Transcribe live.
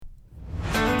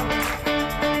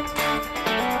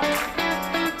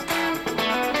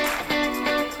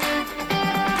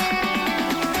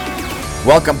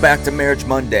Welcome back to Marriage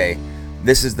Monday.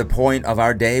 This is the point of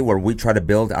our day where we try to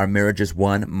build our marriages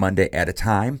one Monday at a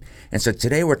time. And so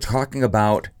today we're talking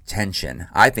about tension.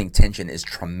 I think tension is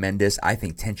tremendous. I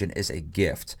think tension is a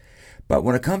gift. But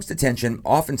when it comes to tension,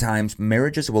 oftentimes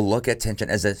marriages will look at tension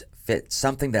as if it's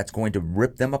something that's going to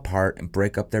rip them apart and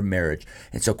break up their marriage.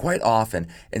 And so quite often,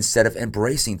 instead of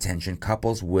embracing tension,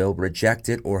 couples will reject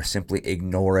it or simply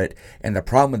ignore it. And the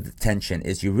problem with the tension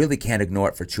is you really can't ignore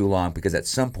it for too long because at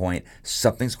some point,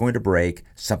 something's going to break,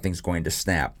 something's going to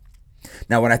snap.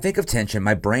 Now, when I think of tension,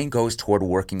 my brain goes toward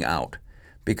working out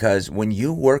because when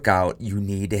you work out, you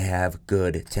need to have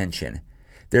good tension.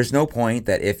 There's no point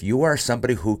that if you are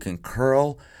somebody who can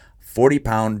curl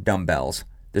 40-pound dumbbells,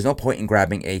 there's no point in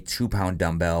grabbing a 2-pound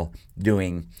dumbbell,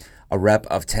 doing a rep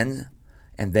of 10,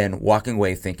 and then walking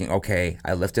away thinking, okay,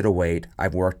 I lifted a weight,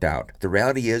 I've worked out. The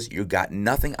reality is you got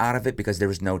nothing out of it because there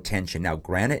was no tension. Now,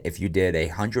 granted, if you did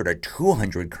 100 or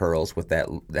 200 curls with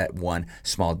that one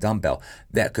small dumbbell,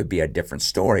 that could be a different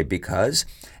story because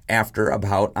after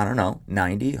about,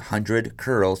 90, 100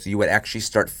 curls, you would actually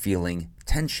start feeling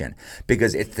tension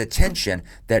because it's the tension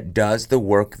that does the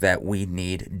work that we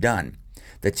need done.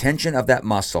 The tension of that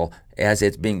muscle as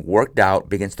it's being worked out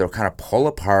begins to kind of pull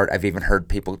apart. I've even heard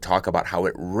people talk about how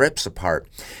it rips apart.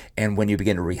 And when you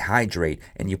begin to rehydrate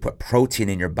and you put protein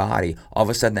in your body, all of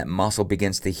a sudden that muscle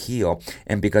begins to heal.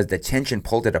 And because the tension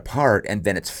pulled it apart and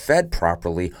then it's fed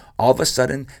properly, all of a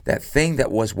sudden that thing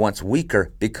that was once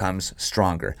weaker becomes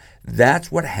stronger.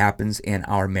 That's what happens in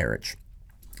our marriage.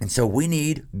 And so we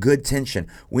need good tension.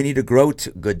 We need to grow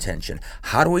good tension.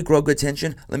 How do we grow good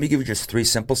tension? Let me give you just 3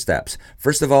 simple steps.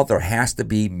 First of all, there has to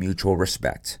be mutual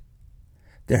respect.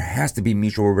 There has to be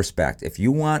mutual respect. If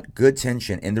you want good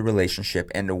tension in the relationship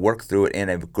and to work through it in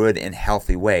a good and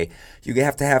healthy way, you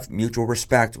have to have mutual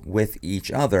respect with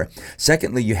each other.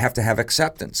 Secondly, you have to have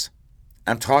acceptance.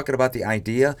 I'm talking about the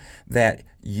idea that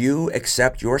you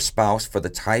accept your spouse for the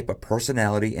type of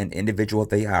personality and individual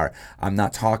they are. I'm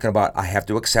not talking about I have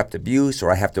to accept abuse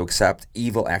or I have to accept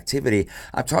evil activity.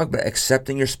 I'm talking about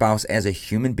accepting your spouse as a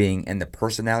human being and the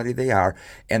personality they are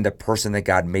and the person that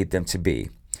God made them to be.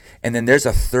 And then there's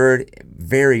a third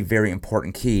very, very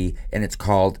important key, and it's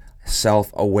called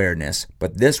self-awareness.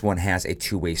 But this one has a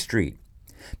two-way street.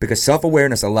 Because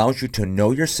self-awareness allows you to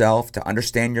know yourself, to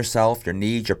understand yourself, your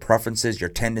needs, your preferences, your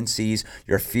tendencies,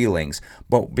 your feelings.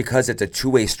 But because it's a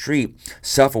two-way street,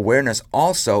 self-awareness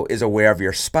also is aware of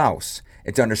your spouse.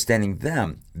 It's understanding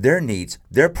them, their needs,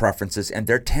 their preferences, and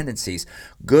their tendencies.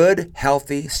 Good,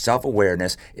 healthy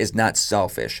self-awareness is not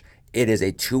selfish. It is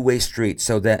a two-way street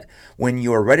so that when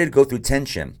you are ready to go through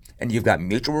tension and you've got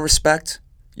mutual respect,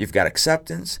 you've got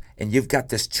acceptance, and you've got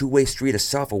this two-way street of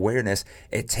self-awareness,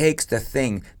 it takes the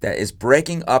thing that is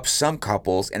breaking up some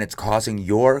couples and it's causing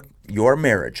your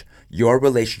marriage, your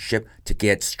relationship to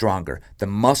get stronger. The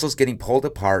muscle's getting pulled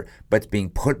apart, but it's being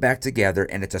put back together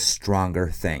and it's a stronger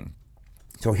thing.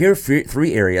 So here are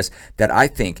 3 areas that I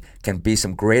think can be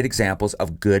some great examples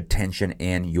of good tension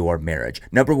in your marriage.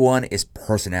 Number 1 is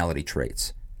personality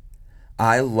traits.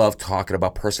 I love talking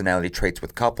about personality traits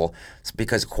with couples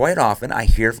because quite often I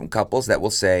hear from couples that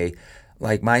will say,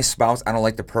 like, my spouse, I don't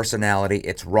like the personality,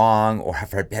 it's wrong, or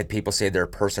I've had people say their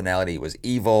personality was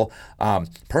evil.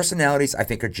 Personalities, I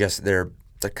think, are just, they're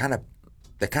kind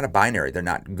of binary. They're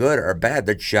not good or bad,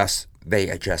 they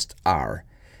just are.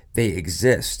 They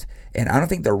exist. And I don't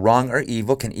think they're wrong or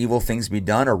evil. Can evil things be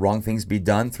done or wrong things be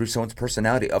done through someone's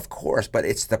personality? Of course, but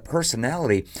it's the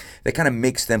personality that kind of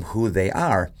makes them who they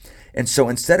are. And so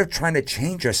instead of trying to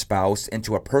change your spouse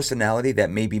into a personality that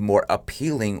may be more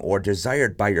appealing or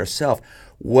desired by yourself,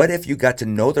 what if you got to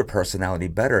know their personality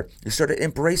better? You started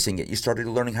embracing it. You started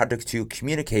learning how to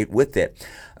communicate with it,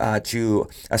 to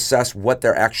assess what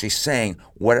they're actually saying,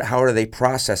 how are they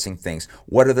processing things,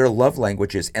 what are their love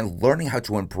languages, and learning how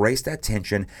to embrace that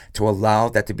tension to allow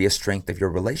that to be a strength of your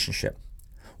relationship.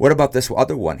 What about this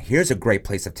other one? Here's a great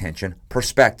place of tension: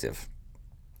 perspective.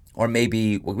 Or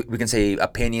maybe we can say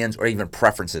opinions or even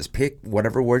preferences. Pick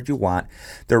whatever word you want.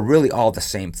 They're really all the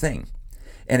same thing.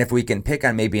 And if we can pick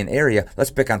on maybe an area,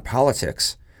 let's pick on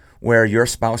politics, where your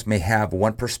spouse may have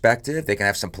one perspective. They can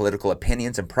have some political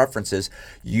opinions and preferences.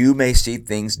 You may see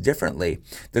things differently.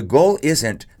 The goal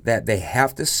isn't that they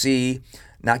have to see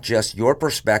not just your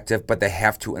perspective, but they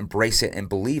have to embrace it and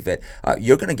believe it.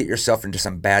 You're going to get yourself into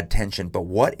some bad tension. But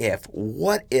what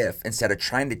if, instead of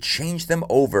trying to change them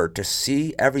over to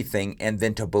see everything and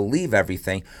then to believe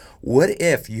everything, what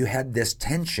if you had this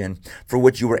tension for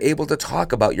which you were able to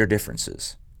talk about your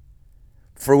differences,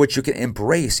 for which you can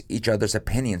embrace each other's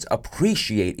opinions,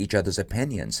 appreciate each other's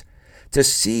opinions, to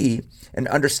see and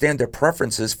understand their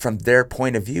preferences from their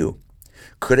point of view?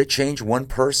 Could it change one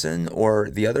person or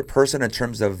the other person in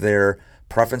terms of their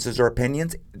preferences or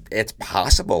opinions? It's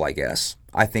possible, I guess.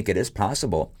 I think it is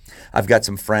possible. I've got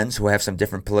some friends who have some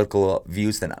different political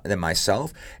views than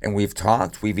myself, and we've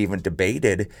talked, we've even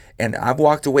debated, and I've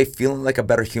walked away feeling like a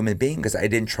better human being because I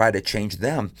didn't try to change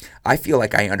them. I feel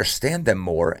like I understand them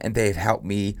more, and they've helped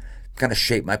me kind of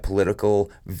shape my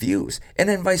political views. And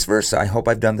then vice versa. I hope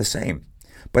I've done the same.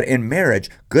 But in marriage,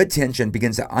 good tension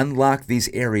begins to unlock these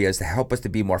areas to help us to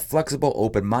be more flexible,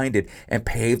 open-minded, and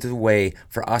pave the way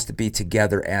for us to be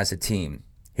together as a team.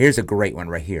 Here's a great one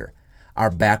right here. Our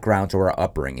backgrounds or our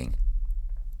upbringing.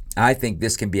 I think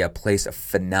this can be a place of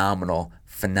phenomenal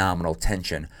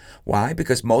tension. Why?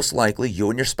 Because most likely you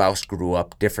and your spouse grew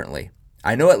up differently.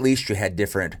 I know at least you had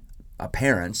different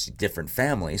parents, different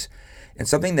families. And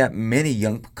something that many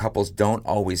young couples don't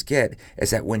always get is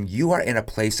that when you are in a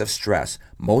place of stress,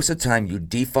 most of the time you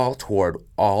default toward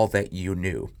all that you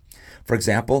knew. For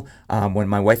example, when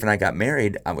my wife and I got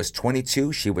married, I was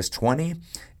 22, she was 20,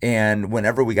 and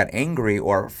whenever we got angry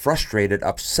or frustrated,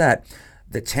 upset,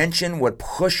 the tension would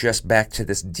push us back to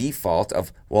this default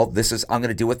of, well, I'm going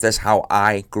to deal with this how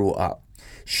I grew up.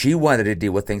 She wanted to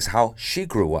deal with things how she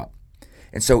grew up.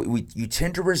 And so you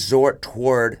tend to resort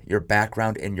toward your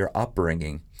background and your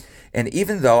upbringing. And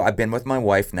even though I've been with my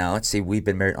wife now, let's see, we've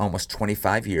been married almost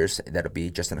 25 years. That'll be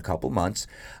just in a couple months.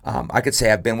 I could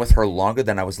say I've been with her longer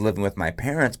than I was living with my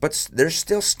parents, but there's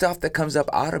still stuff that comes up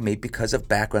out of me because of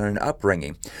background and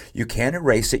upbringing. You can't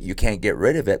erase it, you can't get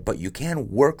rid of it, but you can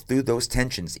work through those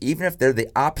tensions. Even if they're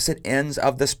the opposite ends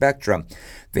of the spectrum,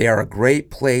 they are a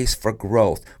great place for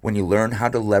growth when you learn how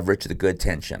to leverage the good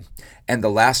tension. And the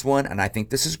last one, and I think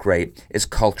this is great, is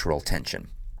cultural tension.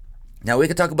 Now, we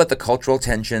could talk about the cultural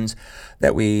tensions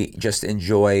that we just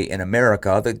enjoy in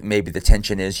America. Maybe the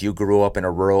tension is you grew up in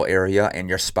a rural area and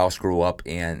your spouse grew up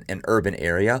in an urban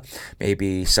area.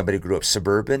 Maybe somebody grew up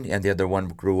suburban and the other one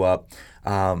grew up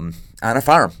on a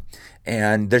farm.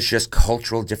 And there's just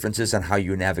cultural differences on how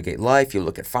you navigate life. You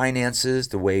look at finances,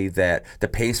 the way that the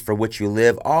pace for which you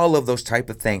live, all of those type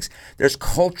of things. There's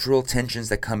cultural tensions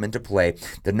that come into play.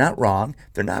 They're not wrong,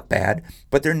 they're not bad,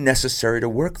 but they're necessary to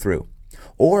work through.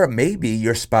 Or maybe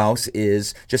your spouse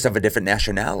is just of a different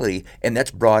nationality, and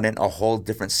that's brought in a whole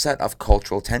different set of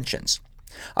cultural tensions.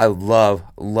 I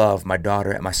love my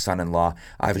daughter and my son-in-law.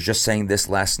 I was just saying this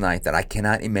last night that I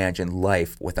cannot imagine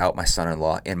life without my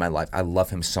son-in-law in my life. I love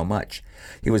him so much.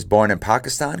 He was born in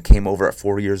Pakistan, came over at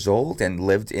 4 years old, and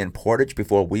lived in Portage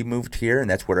before we moved here, and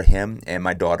that's where him and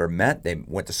my daughter met. They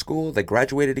went to school, they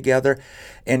graduated together,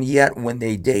 and yet when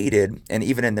they dated, and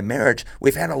even in the marriage,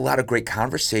 we've had a lot of great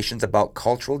conversations about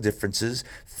cultural differences,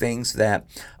 things that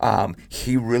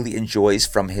he really enjoys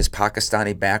from his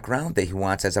Pakistani background that he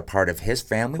wants as a part of his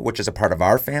family, which is a part of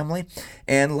our family,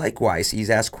 and likewise, he's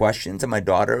asked questions, and my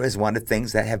daughter has wanted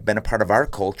things that have been a part of our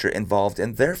culture involved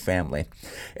in their family.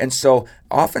 And so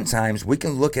oftentimes we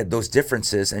can look at those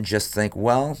differences and just think,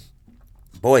 well,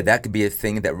 boy, that could be a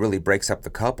thing that really breaks up the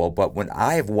couple. But when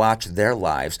I have watched their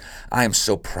lives, I am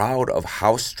so proud of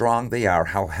how strong they are,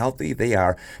 how healthy they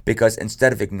are, because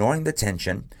instead of ignoring the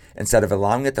tension, instead of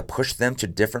allowing it to push them to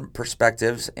different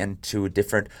perspectives and to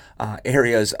different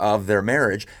areas of their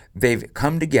marriage, they've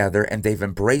come together and they've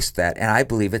embraced that. And I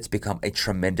believe it's become a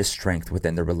tremendous strength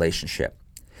within the relationship.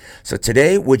 So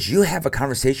today, would you have a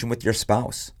conversation with your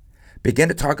spouse? Begin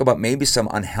to talk about maybe some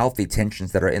unhealthy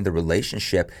tensions that are in the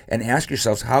relationship and ask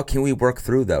yourselves, how can we work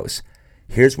through those?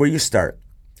 Here's where you start.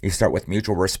 You start with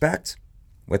mutual respect,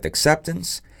 with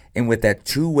acceptance, and with that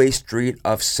two-way street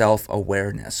of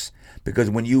self-awareness.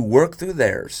 Because when you work through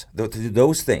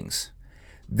those things,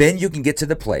 then you can get to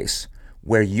the place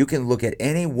where you can look at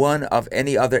any one of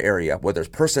any other area, whether it's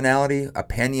personality,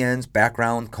 opinions,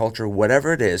 background, culture,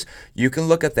 whatever it is, you can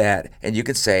look at that and you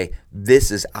can say,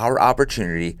 this is our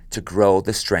opportunity to grow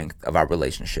the strength of our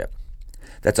relationship.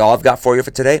 That's all I've got for you for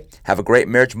today. Have a great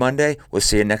Marriage Monday. We'll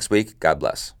see you next week. God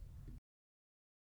bless.